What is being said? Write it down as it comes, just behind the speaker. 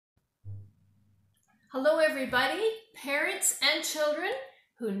Hello everybody, parents and children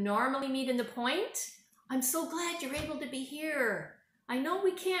who normally meet in the Point. I'm so glad you're able to be here. I know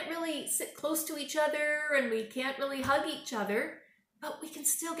we can't really sit close to each other and we can't really hug each other, but we can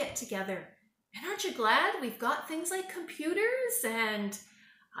still get together. And aren't you glad we've got things like computers and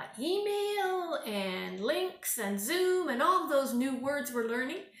email and links and Zoom and all those new words we're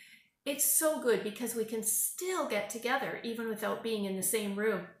learning? It's so good because we can still get together even without being in the same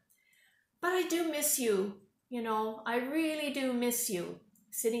room. But I do miss you, I really do miss you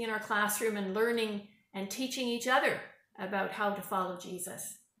sitting in our classroom and learning and teaching each other about how to follow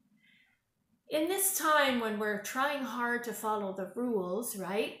Jesus. In this time when we're trying hard to follow the rules,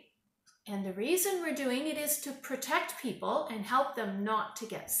 right? And the reason we're doing it is to protect people and help them not to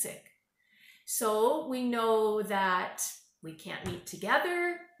get sick. So we know that we can't meet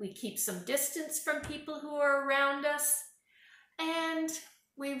together, we keep some distance from people who are around us, and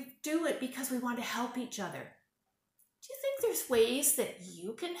we do it because we want to help each other. Do you think there's ways that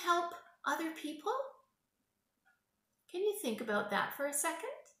you can help other people? Can you think about that for a second?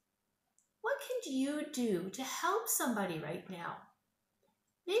 What can you do to help somebody right now?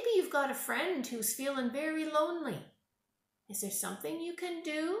 Maybe you've got a friend who's feeling very lonely. Is there something you can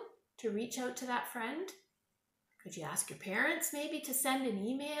do to reach out to that friend? Could you ask your parents maybe to send an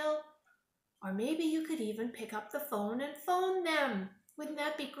email? Or maybe you could even pick up the phone and phone them. Wouldn't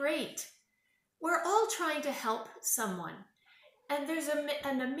that be great? We're all trying to help someone. And there's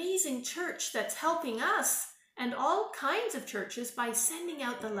an amazing church that's helping us and all kinds of churches by sending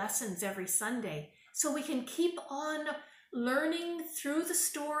out the lessons every Sunday so we can keep on learning through the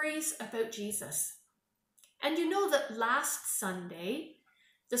stories about Jesus. And you know that last Sunday,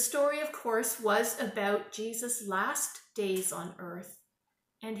 the story, of course, was about Jesus' last days on earth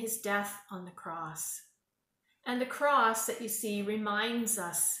and his death on the cross. And the cross that you see reminds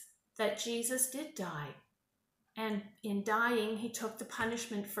us that Jesus did die. And in dying, he took the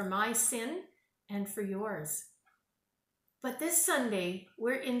punishment for my sin and for yours. But this Sunday,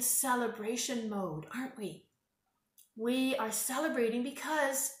 we're in celebration mode, aren't we? We are celebrating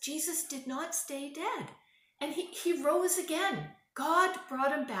because Jesus did not stay dead. And he rose again. God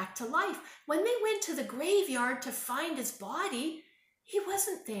brought him back to life. When they went to the graveyard to find his body, he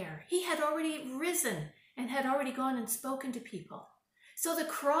wasn't there. He had already risen and had already gone and spoken to people. So the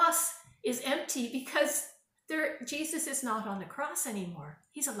cross is empty because Jesus is not on the cross anymore.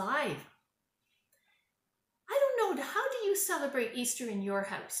 He's alive. I don't know, how do you celebrate Easter in your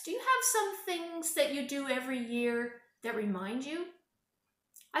house? Do you have some things that you do every year that remind you?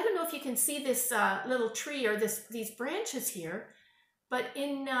 I don't know if you can see this little tree or these branches here, but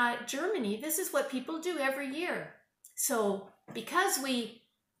in Germany, this is what people do every year. So because we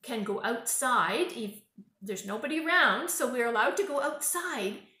can go outside, there's nobody around, so we're allowed to go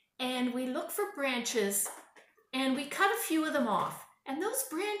outside and we look for branches and we cut a few of them off. And those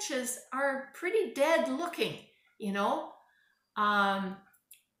branches are pretty dead looking,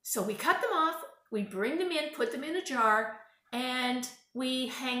 So we cut them off, we bring them in, put them in a jar, and we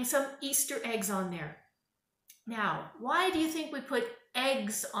hang some Easter eggs on there. Now, why do you think we put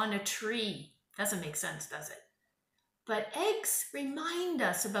eggs on a tree? Doesn't make sense, does it? But eggs remind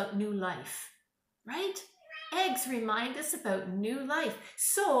us about new life, right? Eggs remind us about new life.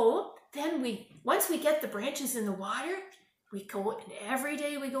 So then once we get the branches in the water, every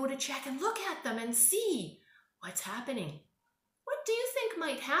day we go to check and look at them and see what's happening. What do you think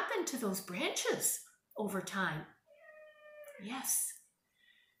might happen to those branches over time? Yes.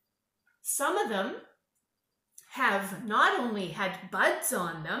 Some of them have not only had buds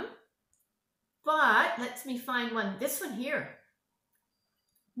on them, but let me find one, this one here.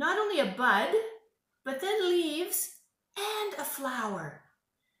 Not only a bud, but then leaves and a flower.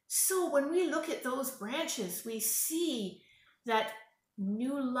 So when we look at those branches, we see that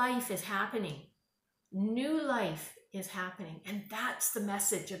new life is happening. New life is happening. And that's the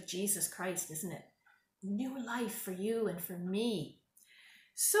message of Jesus Christ, isn't it? New life for you and for me.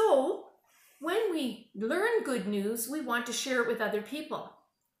 So when we learn good news, we want to share it with other people.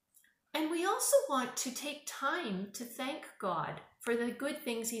 And we also want to take time to thank God for the good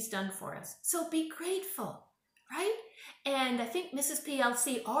things he's done for us. So be grateful, right? And I think Mrs.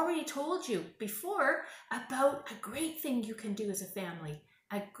 PLC already told you before about a great thing you can do as a family,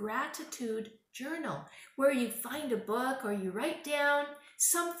 a gratitude journal, where you find a book or you write down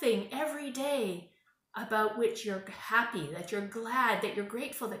something every day about which you're happy, that you're glad, that you're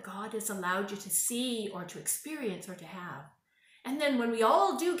grateful that God has allowed you to see or to experience or to have. And then when we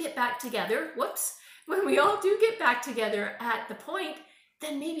all do get back together, when we all do get back together at the Point,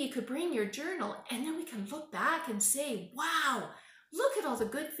 then maybe you could bring your journal and then we can look back and say, wow, Look at all the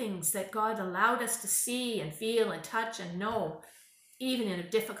good things that God allowed us to see and feel and touch and know, even in a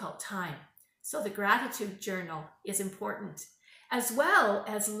difficult time. So the gratitude journal is important, as well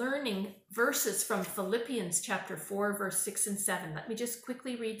as learning verses from Philippians chapter 4, verse 6 and 7. Let me just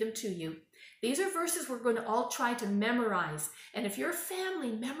quickly read them to you. These are verses we're going to all try to memorize. And if your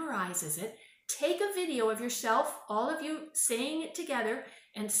family memorizes it, take a video of yourself, all of you saying it together,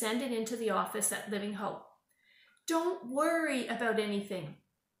 and send it into the office at Living Hope. Don't worry about anything.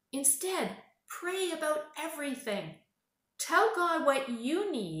 Instead, pray about everything. Tell God what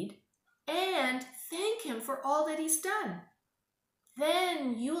you need and thank Him for all that He's done.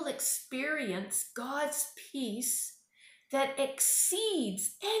 Then you'll experience God's peace that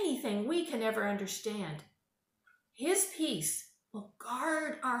exceeds anything we can ever understand. His peace will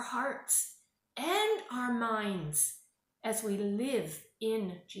guard our hearts and our minds as we live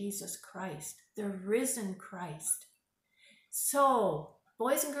in Jesus Christ, the risen Christ. So,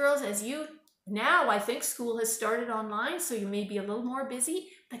 boys and girls, now I think school has started online, so you may be a little more busy,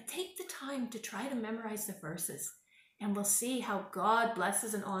 but take the time to try to memorize the verses, and we'll see how God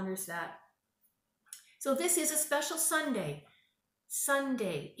blesses and honors that. So this is a special Sunday,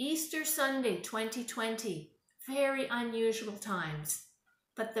 Easter Sunday 2020. Very unusual times,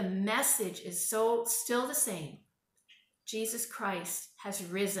 but the message is still the same. Jesus Christ has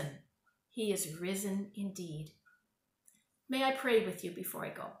risen. He is risen indeed. May I pray with you before I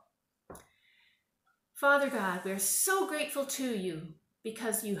go? Father God, we're so grateful to you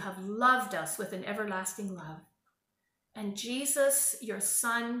because you have loved us with an everlasting love. And Jesus, your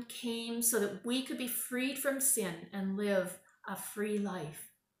Son, came so that we could be freed from sin and live a free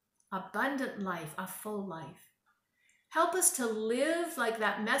life, abundant life, a full life. Help us to live like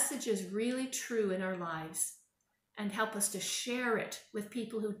that message is really true in our lives, and help us to share it with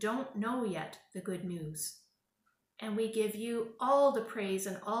people who don't know yet the good news. And we give you all the praise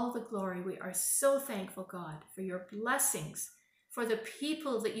and all the glory. We are so thankful, God, for your blessings, for the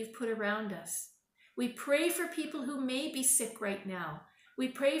people that you've put around us. We pray for people who may be sick right now. We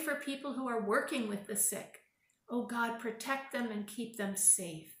pray for people who are working with the sick. Oh God, protect them and keep them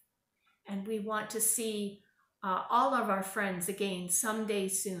safe. And we want to see all of our friends again someday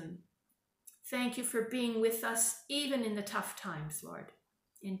soon. Thank you for being with us, even in the tough times, Lord.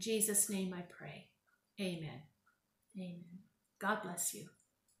 In Jesus' name I pray. Amen. Amen. God bless you.